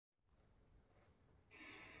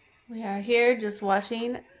We are here just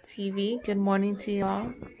watching TV. Good morning to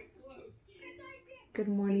y'all. Good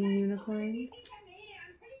morning, unicorn.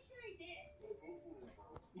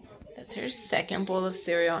 That's her second bowl of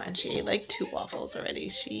cereal, and she ate like 2 waffles already.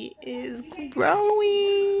 She is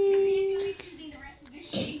growing.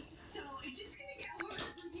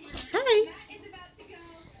 Hi.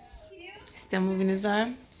 Still moving his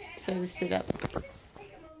arm, so to sit up.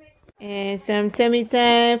 And some tummy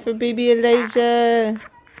time for baby Elijah.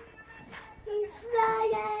 He's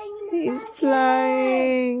flying. He's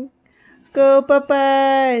flying. Go,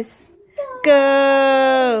 Papas.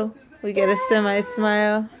 Go. We get a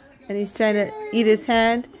semi-smile. And he's trying to eat his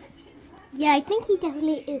hand. Yeah, I think he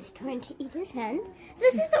definitely is trying to eat his hand.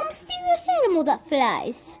 This is a mysterious animal that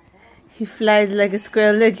flies. He flies like a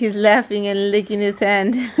squirrel. Look, he's laughing and licking his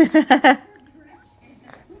hand. I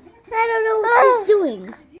don't know what he's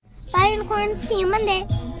doing. Bye, unicorn. See you Monday.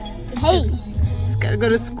 Hey. Just gotta go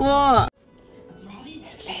to school.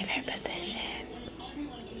 His favorite position.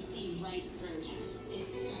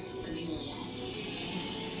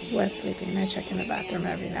 Was sleeping. I check in the bathroom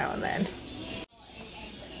every now and then.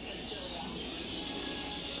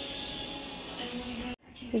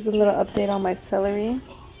 Here's a little update on my celery.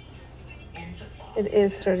 It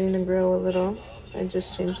is starting to grow a little. I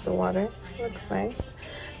just changed the water. Looks nice.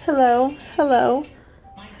 Hello, hello,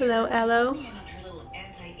 hello, hello.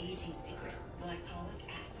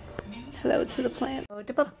 Hello to the plant. Oh,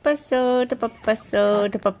 the papaso, the papaso,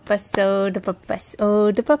 the papaso, the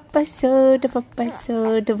papaso, the papaso, the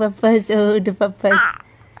papaso, the papaso, the papas.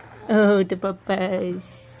 Oh, the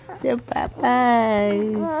papas, the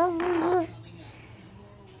papas.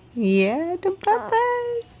 Yeah, the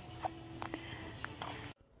papas.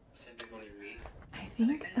 I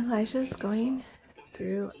think Elijah's going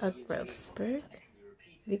through a growth spurt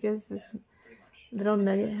because this little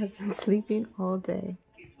nugget has been sleeping all day.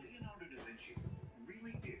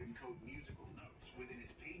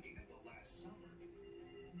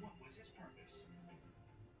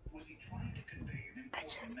 I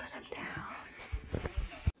just put him down.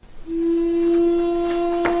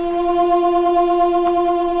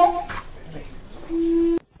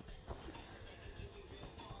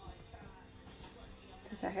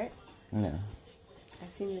 Does that hurt? No. I've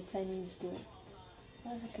seen the Chinese do it.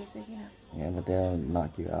 Oh, okay, so yeah. Yeah, but they'll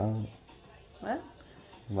knock you out. What?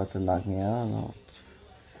 About to knock me out? No.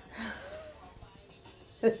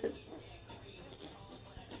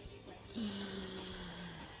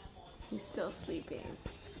 He's still sleeping.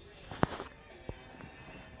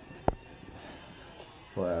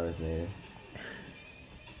 4 hours later.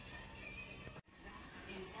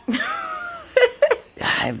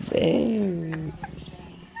 Hi, babe.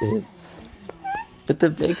 Put the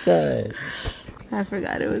big side. I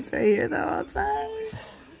forgot it was right here the whole time.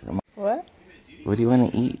 What? What do you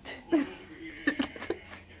want to eat?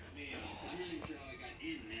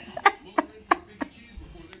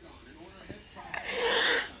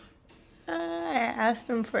 I asked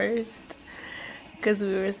him first because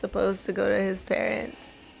we were supposed to go to his parents,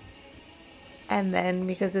 and then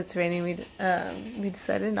because it's raining, we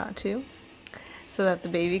decided not to, so that the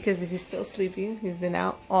baby, because he's still sleeping, he's been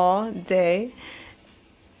out all day,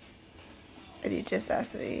 and he just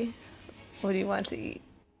asked me, "What do you want to eat?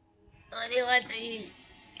 What do you want to eat?"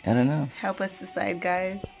 I don't know. Help us decide,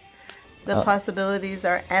 guys. The possibilities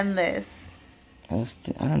are endless. I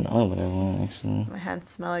don't know what I want, actually. My hands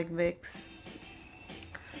smell like Vicks.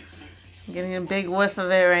 I'm getting a big whiff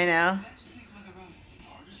of it right now.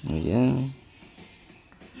 Oh, yeah.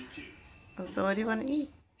 So what do you want to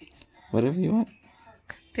eat? Whatever you want.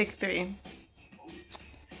 Pick 3.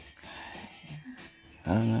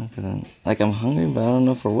 I don't know, cause I'm hungry, but I don't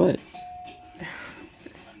know for what.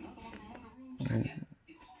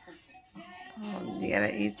 Oh, you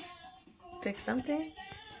gotta eat. Pick something.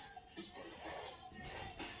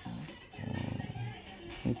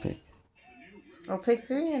 You pick. I'll pick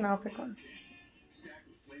 3 and I'll pick 1.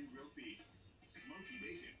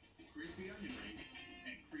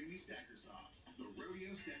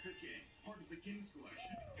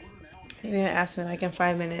 He didn't ask me like in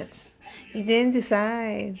 5 minutes. He didn't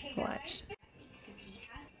decide. Watch.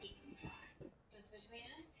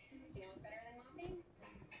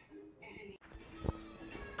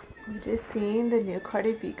 We just seen the new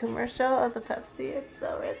Cardi B commercial of the Pepsi. It's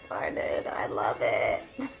so retarded. I love it.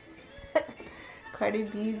 Cardi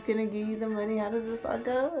B's gonna give you the money. How does this song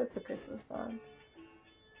go? It's a Christmas song.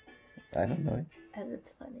 I don't know it. And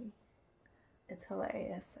it's funny. It's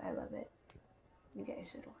hilarious. I love it. You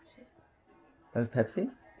guys should watch it. That was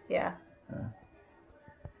Pepsi? Yeah.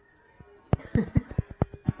 Look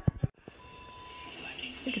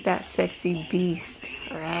at that sexy beast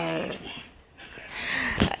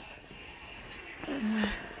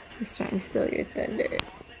He's trying to steal your thunder.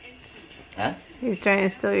 Huh? He's trying to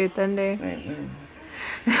steal your thunder.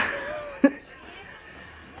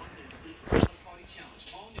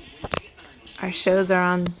 Our shows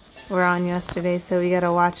were on yesterday, so we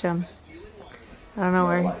gotta watch them. I don't know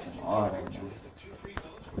where.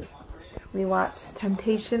 We watched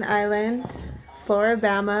Temptation Island,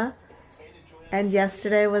 Floribama, and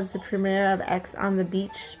yesterday was the premiere of X on the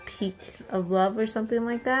Beach, Peak of Love or something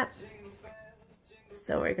like that.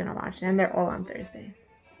 So we're gonna watch them, and they're all on Thursday.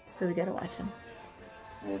 So we gotta watch them.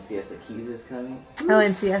 And Siesta Keys is coming. Oh,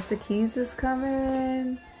 and Siesta Keys is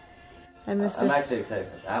coming. And Mr. I'm actually excited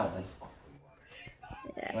for that one.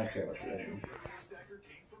 Yeah. I'm not sure about the other one.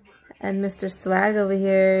 And Mr. Swag over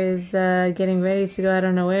here is getting ready to go I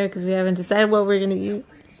don't know where because we haven't decided what we're gonna eat.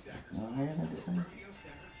 No, I haven't decided.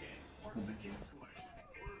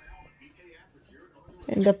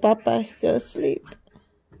 And the papa still asleep.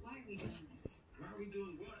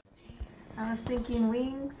 I was thinking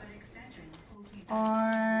wings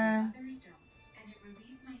or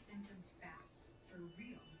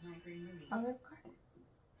Olive Garden.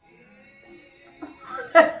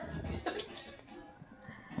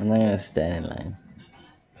 I'm not gonna stand in line.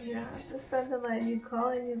 Yeah, just stand in line. You call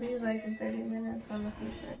and you leave like in 30 minutes on the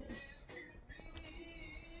food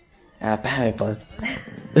ready. Pame, pues.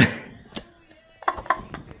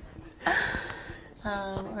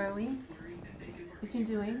 Or wings? We can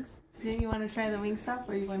do wings. Do you want to try the wing stuff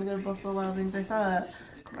or you want to go to Buffalo Wild Wings? I saw a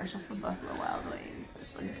commercial for Buffalo Wild Wings.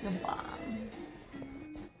 It's like the bomb.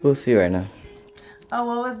 We'll see right now. Oh,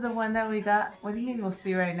 what was the one that we got? What do you mean we'll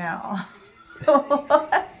see right now?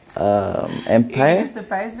 Empire? You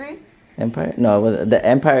surprise me? Empire? No, it was the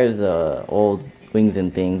Empire's old Wings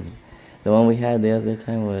and Things. The one we had the other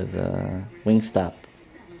time was Wingstop.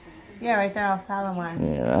 Yeah, right there off Palomar.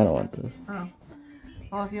 Yeah, I don't want this. Oh.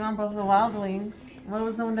 Well, if you want Buffalo Wild Wings, what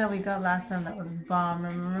was the one that we got last time that was bomb?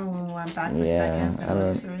 Remember when we went back for seconds and it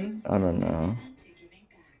was free? I don't know.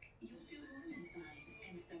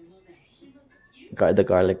 The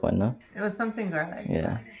garlic one, no? It was something garlic.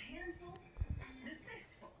 Yeah.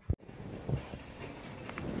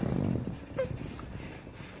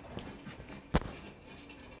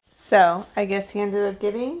 So, I guess he ended up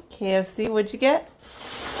getting KFC. What'd you get?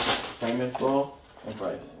 Famous bowl and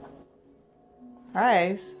fries.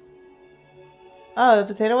 Fries. Oh, the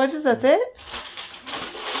potato wedges, that's it?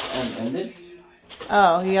 And ended?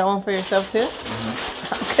 Oh, you got one for yourself too?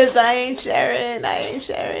 Because I ain't sharing.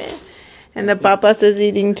 And the papas is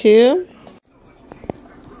eating too.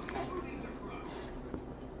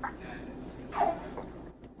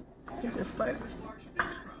 He just farted.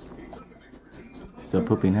 Still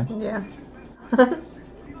pooping, huh? Yeah.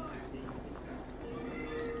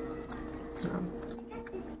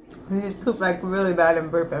 He just pooped like really bad and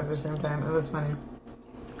burp at the same time. It was funny.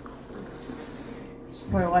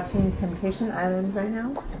 We're watching Temptation Island right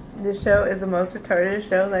now. This show is the most retarded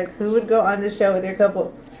show. Like, who would go on this show with your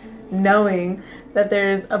couple knowing that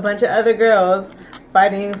there's a bunch of other girls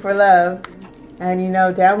fighting for love and you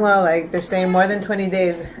know damn well like they're staying more than 20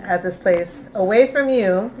 days at this place away from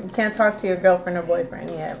you. You can't talk to your girlfriend or boyfriend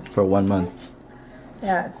yet. For 1 month.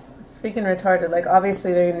 Yeah, it's freaking retarded. Like,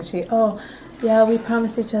 obviously they're gonna cheat. Oh, yeah, we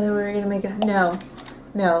promised each other we were gonna make it. No,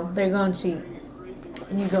 they're gonna cheat.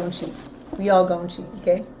 You gonna cheat. We all gonna cheat,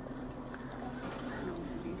 okay?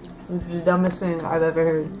 This is the dumbest thing I've ever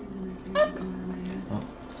heard.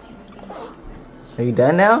 Are you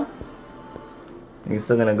done now? You're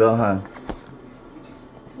still gonna go, huh?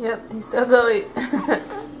 Yep, he's still going.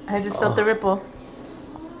 I just felt the ripple.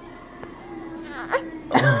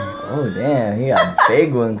 Oh, damn, he got a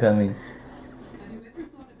big one coming.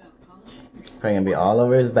 Probably gonna be all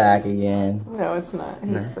over his back again. No, it's not.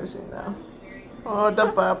 He's pushing though. Oh,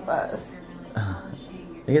 the papas.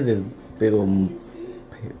 Look at this big old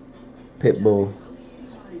pit bull.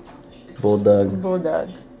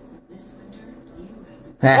 Bulldog.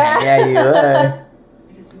 Yeah, you are.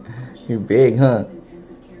 You're big, huh?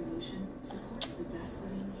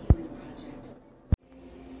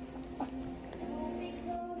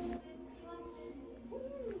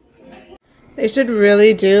 They should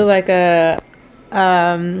really do like a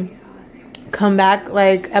comeback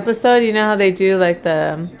like episode. You know how they do like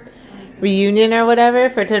the reunion or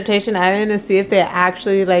whatever for Temptation Island to see if they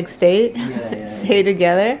actually like stay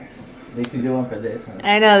together. They should do one for this, huh?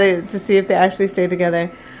 I know, to see if they actually stay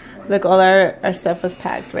together. Look, all our stuff was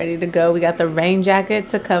packed, ready to go. We got the rain jacket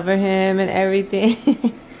to cover him and everything.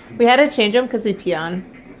 We had to change him because he peed on.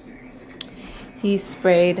 He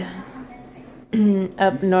sprayed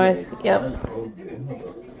up north. Yep.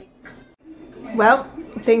 Well,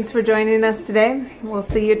 thanks for joining us today. We'll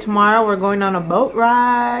see you tomorrow. We're going on a boat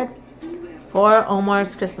ride for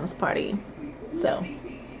Omar's Christmas party. So,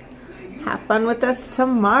 have fun with us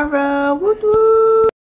tomorrow. Woot woot!